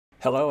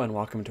Hello and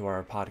welcome to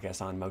our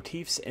podcast on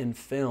motifs in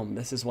film.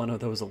 This is one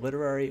of those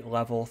literary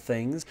level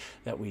things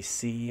that we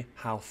see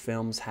how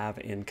films have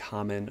in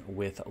common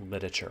with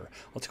literature.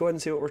 Let's go ahead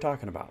and see what we're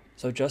talking about.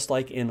 So just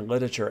like in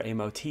literature, a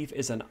motif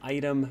is an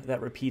item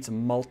that repeats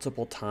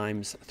multiple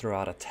times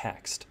throughout a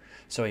text.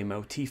 So a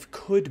motif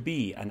could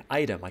be an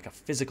item, like a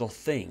physical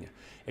thing.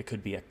 It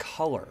could be a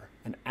color,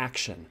 an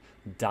action,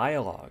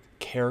 dialogue,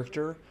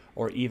 character,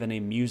 or even a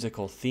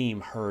musical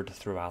theme heard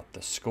throughout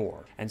the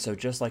score. And so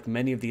just like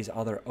many of these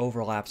other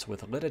overlaps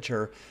with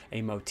literature,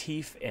 a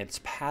motif, its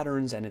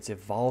patterns and its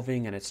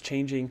evolving and its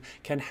changing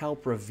can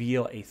help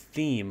reveal a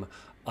theme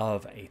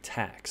of a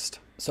text.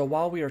 So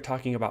while we are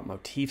talking about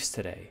motifs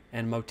today,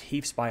 and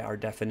motifs by our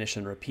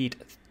definition repeat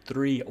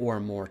 3 or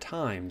more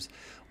times,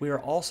 we are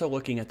also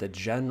looking at the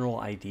general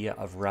idea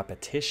of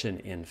repetition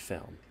in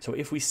film. So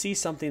if we see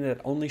something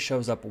that only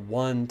shows up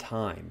one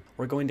time,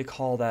 we're going to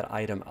call that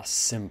item a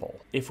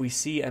symbol. If we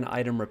see an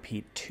item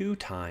repeat 2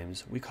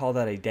 times, we call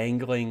that a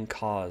dangling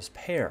cause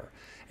pair.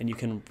 And you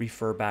can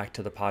refer back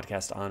to the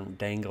podcast on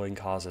dangling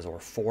causes or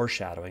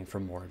foreshadowing for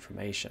more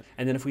information.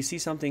 And then if we see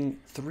something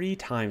 3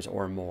 times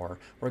or more,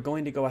 we're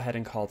going to go ahead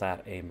and call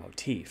that a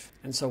motif.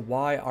 And so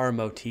why are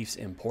motifs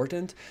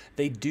important?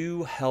 They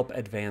do help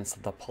advance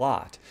the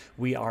plot.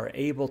 We are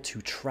able to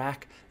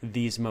track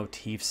these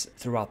motifs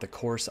throughout the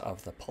course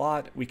of the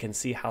plot. We can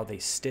see how they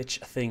stitch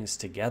things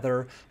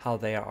together, how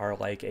they are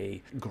like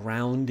a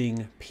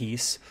grounding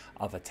piece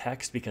of a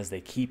text because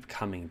they keep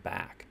coming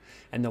back.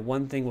 And the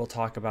one thing we'll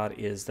talk about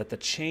is that the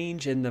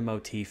change in the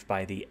motif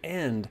by the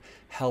end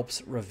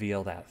helps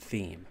reveal that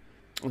theme.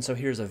 And so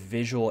here's a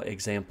visual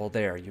example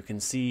there. You can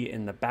see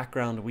in the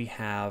background we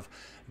have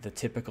the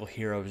typical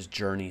hero's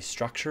journey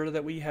structure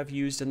that we have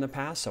used in the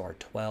past, so our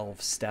 12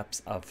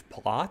 steps of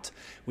plot.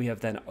 We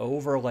have then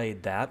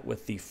overlaid that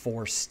with the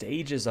 4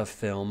 stages of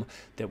film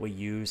that we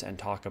use and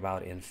talk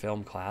about in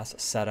film class: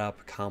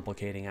 setup,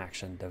 complicating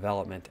action,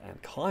 development,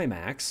 and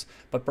climax.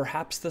 But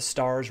perhaps the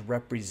stars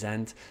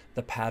represent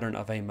the pattern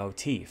of a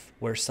motif,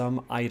 where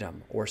some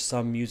item or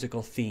some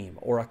musical theme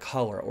or a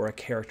color or a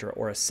character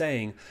or a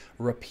saying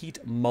repeat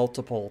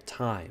multiple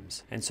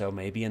times. And so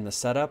maybe in the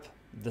setup,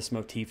 this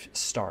motif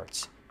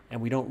starts,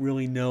 and we don't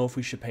really know if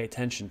we should pay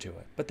attention to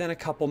it. But then a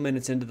couple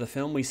minutes into the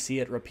film, we see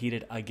it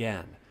repeated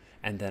again,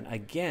 and then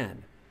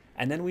again,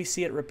 and then we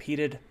see it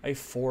repeated a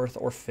 4th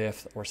or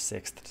 5th or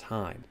 6th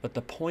time. But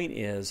the point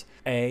is,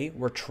 A,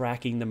 we're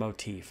tracking the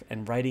motif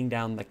and writing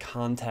down the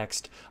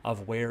context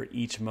of where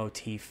each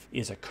motif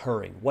is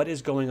occurring. What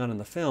is going on in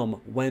the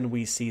film when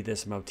we see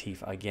this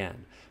motif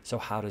again? So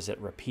how does it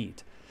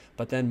repeat?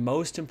 But then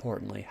most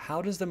importantly,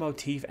 how does the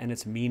motif and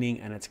its meaning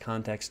and its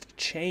context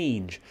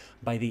change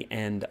by the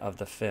end of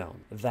the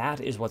film? That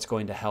is what's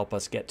going to help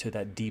us get to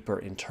that deeper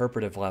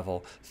interpretive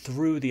level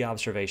through the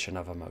observation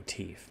of a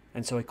motif.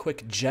 And so a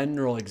quick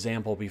general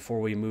example before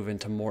we move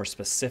into more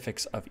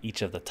specifics of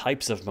each of the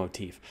types of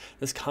motif.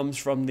 This comes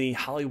from the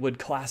Hollywood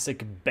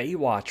classic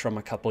Baywatch from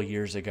a couple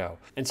years ago.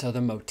 And so the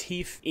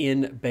motif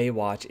in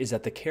Baywatch is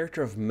that the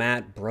character of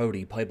Matt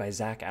Brody, played by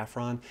Zac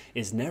Efron,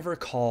 is never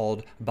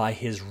called by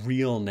his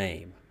real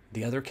name.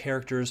 The other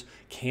characters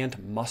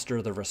can't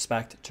muster the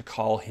respect to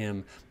call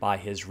him by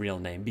his real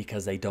name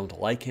because they don't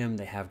like him.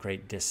 They have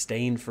great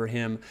disdain for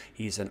him.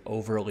 He's an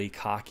overly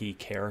cocky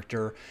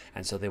character,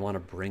 and so they want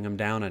to bring him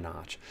down a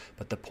notch.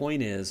 But the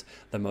point is,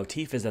 the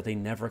motif is that they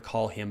never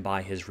call him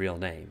by his real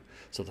name.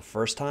 So the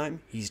first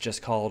time, he's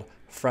just called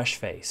Fresh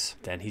Face.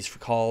 Then he's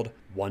called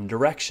One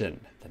Direction.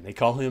 Then they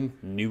call him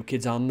New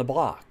Kids on the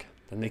Block.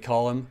 Then they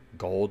call him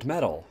Gold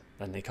Medal.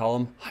 Then they call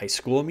him High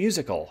School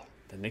Musical.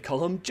 Then they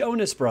call him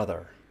Jonas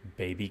Brother,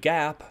 Baby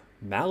Gap,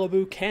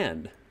 Malibu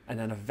Ken. And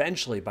then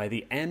eventually, by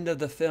the end of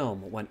the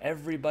film, when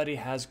everybody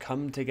has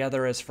come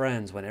together as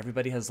friends, when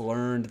everybody has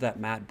learned that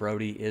Matt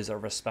Brody is a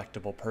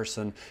respectable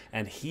person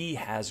and he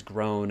has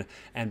grown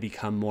and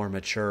become more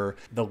mature,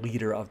 the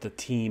leader of the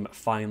team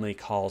finally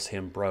calls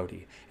him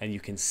Brody. And you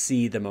can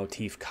see the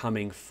motif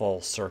coming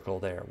full circle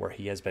there, where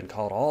he has been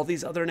called all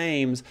these other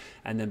names,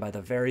 and then by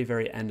the very,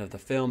 very end of the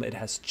film, it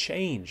has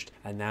changed,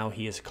 and now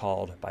he is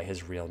called by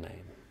his real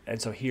name. And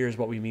so here's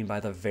what we mean by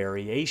the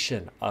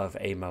variation of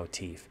a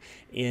motif.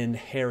 In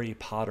Harry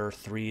Potter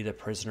 3, The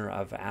Prisoner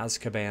of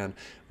Azkaban,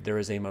 there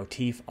is a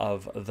motif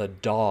of the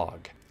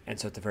dog. And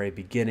so at the very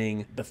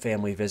beginning, the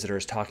family visitor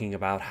is talking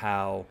about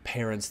how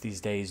parents these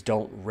days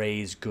don't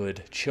raise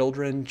good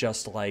children,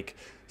 just like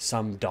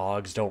some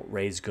dogs don't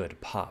raise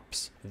good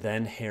pups.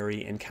 Then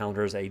Harry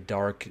encounters a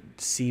dark,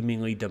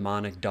 seemingly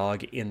demonic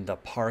dog in the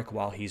park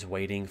while he's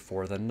waiting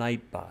for the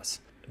night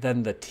bus.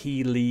 Then the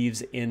tea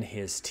leaves in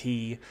his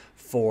tea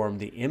form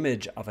the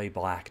image of a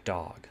black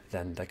dog.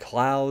 Then the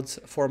clouds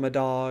form a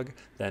dog.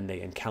 Then they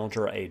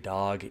encounter a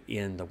dog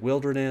in the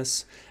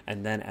wilderness.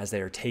 And then as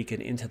they are taken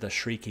into the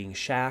shrieking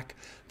shack,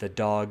 the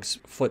dog's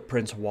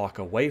footprints walk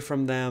away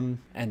from them.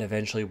 And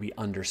eventually we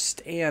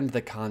understand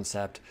the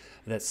concept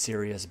that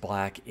Sirius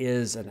Black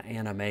is an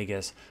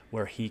animagus,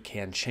 where he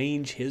can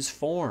change his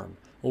form,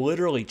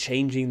 literally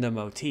changing the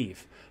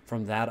motif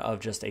from that of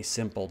just a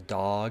simple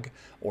dog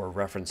or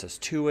references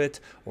to it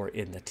or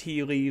in the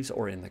tea leaves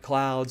or in the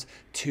clouds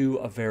to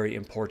a very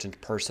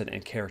important person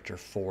and character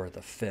for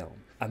the film.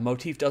 A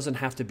motif doesn't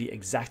have to be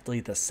exactly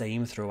the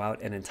same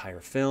throughout an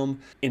entire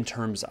film. In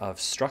terms of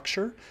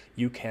structure,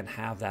 you can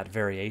have that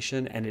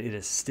variation and it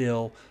is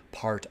still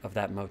part of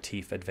that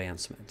motif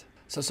advancement.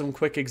 So some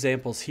quick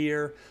examples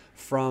here.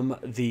 From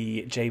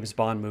the James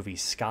Bond movie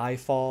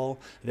Skyfall,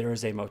 there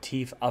is a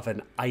motif of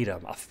an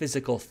item, a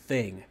physical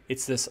thing.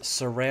 It's this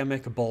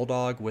ceramic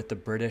bulldog with the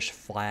British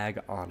flag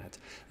on it.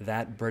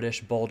 That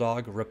British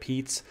bulldog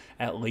repeats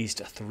at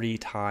least 3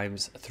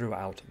 times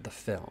throughout the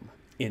film.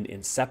 In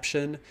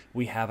Inception,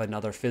 we have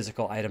another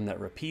physical item that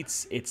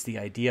repeats. It's the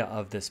idea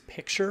of this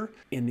picture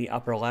in the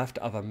upper left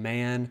of a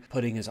man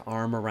putting his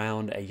arm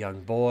around a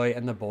young boy,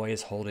 and the boy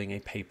is holding a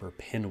paper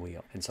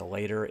pinwheel. And so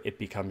later it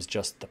becomes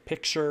just the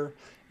picture.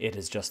 It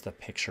is just the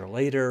picture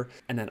later,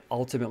 and then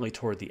ultimately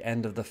toward the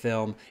end of the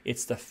film,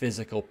 it's the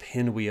physical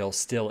pinwheel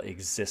still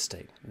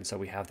existing. And so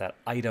we have that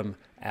item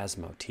as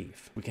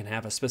motif. We can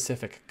have a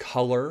specific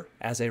color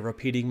as a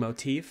repeating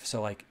motif.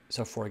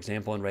 So for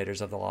example, in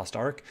Raiders of the Lost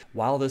Ark,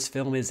 while this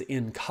film is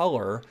in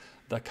color,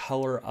 the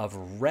color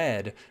of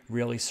red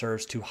really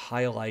serves to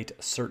highlight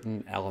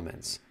certain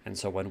elements. And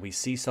so when we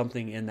see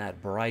something in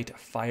that bright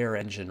fire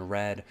engine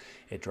red,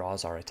 it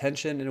draws our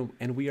attention,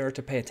 and we are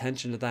to pay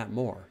attention to that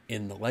more.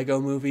 In the Lego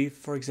movie,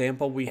 for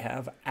example, we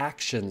have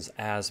actions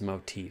as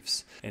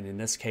motifs. And in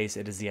this case,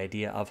 it is the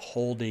idea of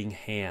holding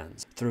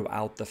hands.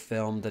 Throughout the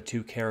film, the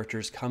 2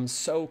 characters come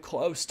so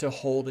close to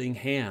holding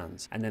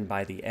hands, and then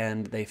by the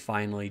end, they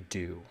finally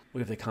do.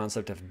 We have the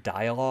concept of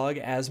dialogue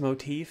as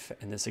motif,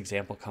 and this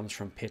example comes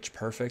from Pitch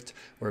Perfect,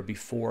 where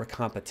before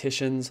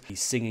competitions, the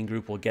singing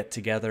group will get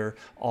together,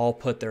 all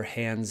put their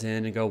hands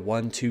in and go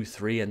 1, 2,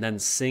 3, and then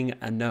sing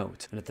a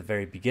note. And at the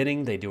very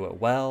beginning, they do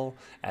it well.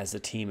 As the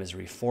team is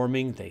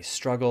reforming, they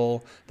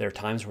struggle. There are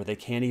times where they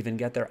can't even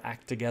get their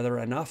act together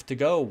enough to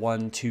go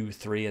 1, 2,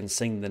 3 and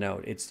sing the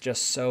note. It's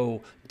just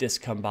so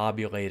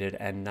discombobulated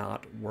and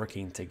not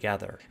working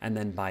together. And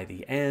then by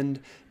the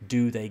end,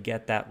 do they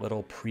get that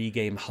little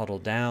pre-game huddle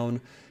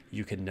down?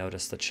 You can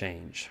notice the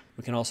change.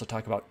 We can also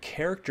talk about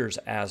characters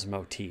as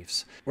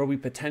motifs, where we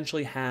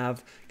potentially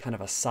have kind of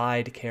a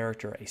side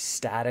character, a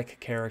static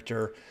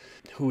character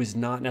who is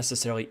not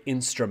necessarily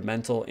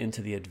instrumental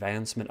into the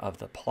advancement of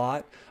the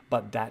plot,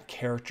 but that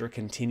character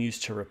continues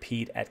to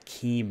repeat at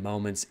key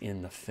moments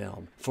in the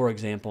film. For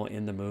example,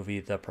 in the movie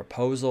The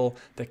Proposal,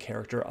 the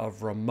character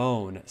of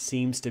Ramon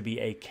seems to be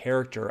a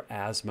character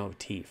as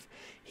motif.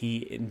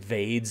 He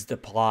invades the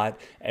plot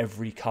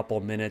every couple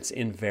minutes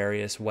in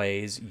various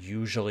ways,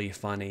 usually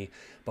funny,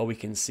 but we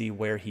can see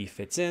where he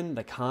fits in,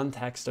 the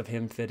context of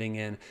him fitting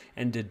in,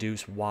 and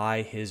deduce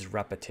why his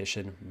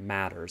repetition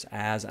matters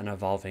as an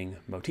evolving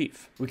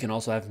motif. We can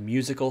also have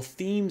musical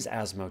themes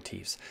as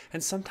motifs,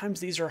 and sometimes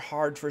these are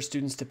hard for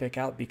students to pick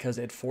out because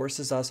it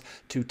forces us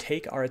to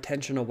take our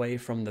attention away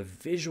from the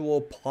visual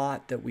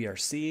plot that we are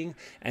seeing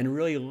and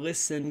really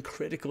listen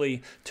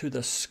critically to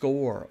the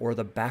score or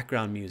the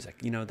background music,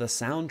 the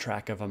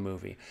soundtrack of a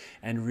movie,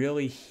 and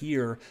really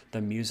hear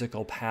the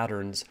musical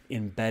patterns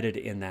embedded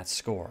in that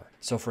score.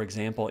 So for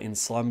example, in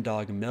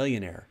Slumdog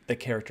Millionaire, the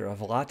character of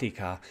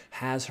Latika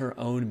has her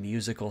own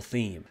musical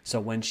theme. So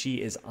when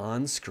she is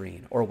on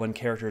screen or when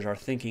characters are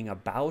thinking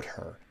about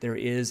her, there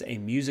is a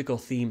musical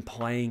theme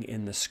playing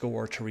in the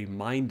score to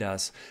remind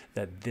us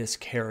that this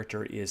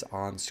character is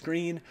on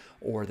screen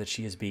or that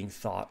she is being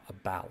thought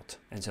about.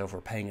 And so if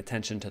we're paying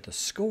attention to the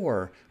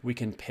score, we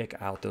can pick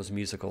out those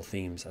musical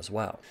themes as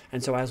well.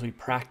 And so as we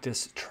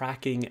practice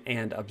tracking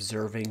and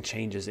observing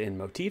changes in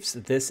motifs,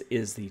 this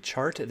is the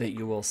chart that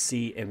you will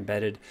see embedded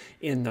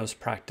in those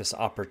practice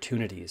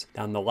opportunities.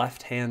 Down the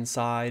left-hand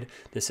side,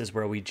 this is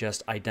where we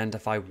just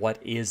identify what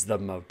is the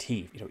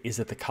motif. Is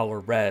it the color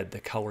red, the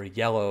color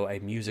yellow, a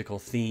musical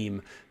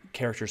theme,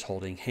 characters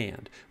holding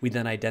hand? We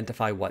then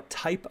identify what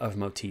type of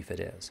motif it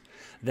is.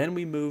 Then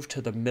we move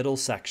to the middle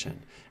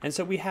section. And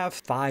so we have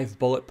 5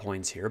 bullet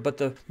points here, but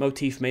the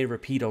motif may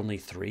repeat only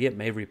 3. It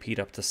may repeat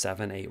up to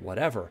 7, 8,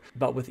 whatever.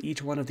 But with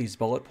each one of these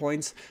bullet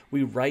points,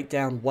 we write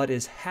down what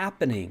is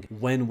happening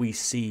when we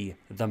see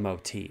the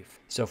motif.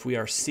 So if we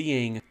are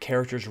seeing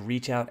characters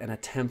reach out and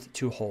attempt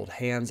to hold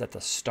hands at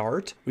the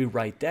start, we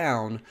write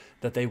down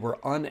that they were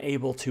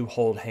unable to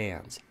hold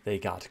hands. They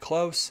got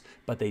close,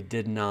 but they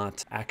did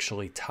not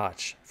actually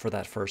touch for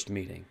that first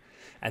meeting.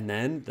 And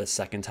then the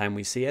second time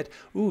we see it,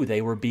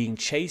 they were being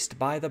chased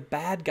by the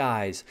bad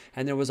guys,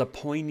 and there was a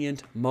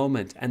poignant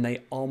moment, and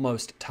they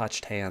almost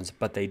touched hands,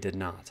 but they did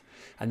not.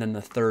 And then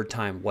the third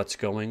time, what's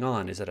going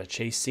on? Is it a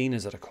chase scene?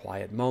 Is it a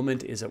quiet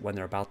moment? Is it when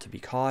they're about to be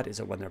caught? Is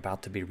it when they're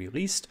about to be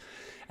released?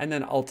 And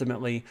then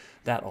ultimately,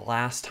 that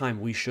last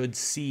time, we should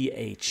see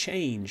a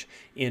change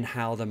in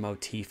how the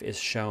motif is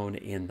shown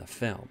in the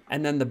film.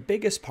 And then the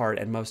biggest part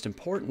and most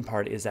important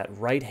part is that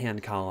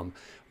right-hand column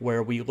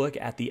where we look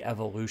at the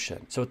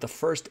evolution. So at the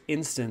first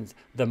instance,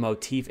 the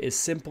motif is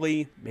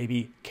simply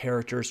maybe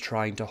characters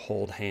trying to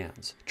hold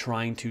hands,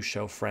 trying to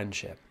show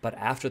friendship. But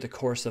after the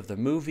course of the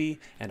movie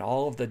and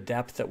all of the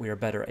depth that we are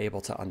better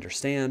able to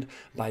understand.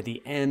 By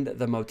the end,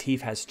 the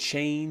motif has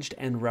changed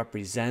and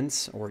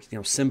represents, or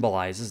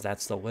symbolizes,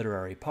 that's the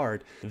literary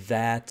part,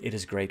 that it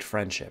is great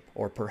friendship,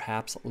 or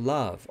perhaps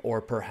love,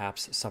 or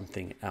perhaps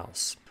something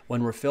else.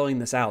 When we're filling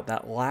this out,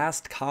 that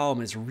last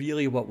column is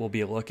really what we'll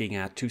be looking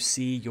at to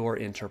see your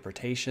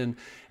interpretation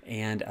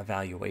and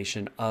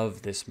evaluation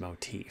of this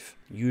motif.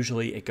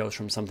 Usually it goes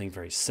from something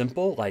very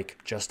simple, like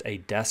just a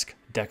desk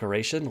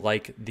decoration,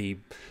 like the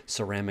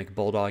ceramic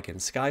bulldog in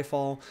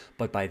Skyfall,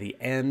 but by the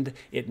end,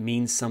 it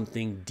means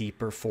something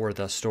deeper for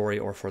the story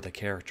or for the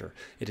character.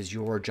 It is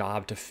your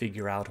job to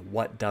figure out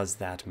what does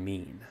that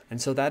mean. And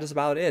so that is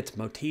about it.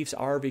 Motifs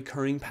are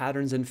recurring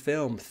patterns in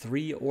film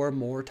 3 or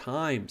more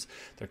times.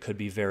 There could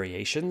be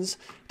variations.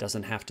 It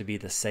doesn't have to be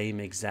the same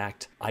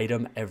exact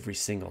item every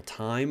single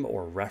time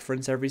or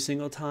reference every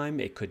single time.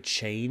 It could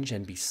change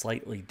and be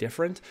slightly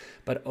different,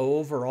 but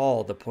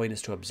overall, the point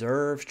is to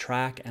observe,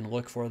 track, and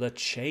look for the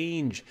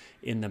change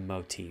in the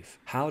motif.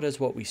 How does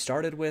what we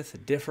started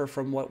with differ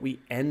from what we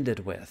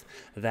ended with?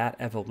 That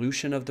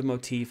evolution of the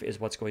motif is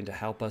what's going to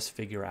help us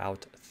figure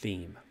out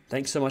theme.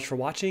 Thanks so much for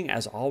watching.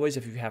 As always,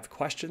 if you have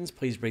questions,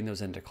 please bring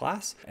those into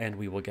class, and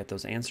we will get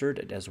those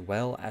answered as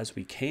well as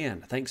we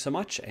can. Thanks so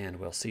much, and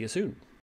we'll see you soon.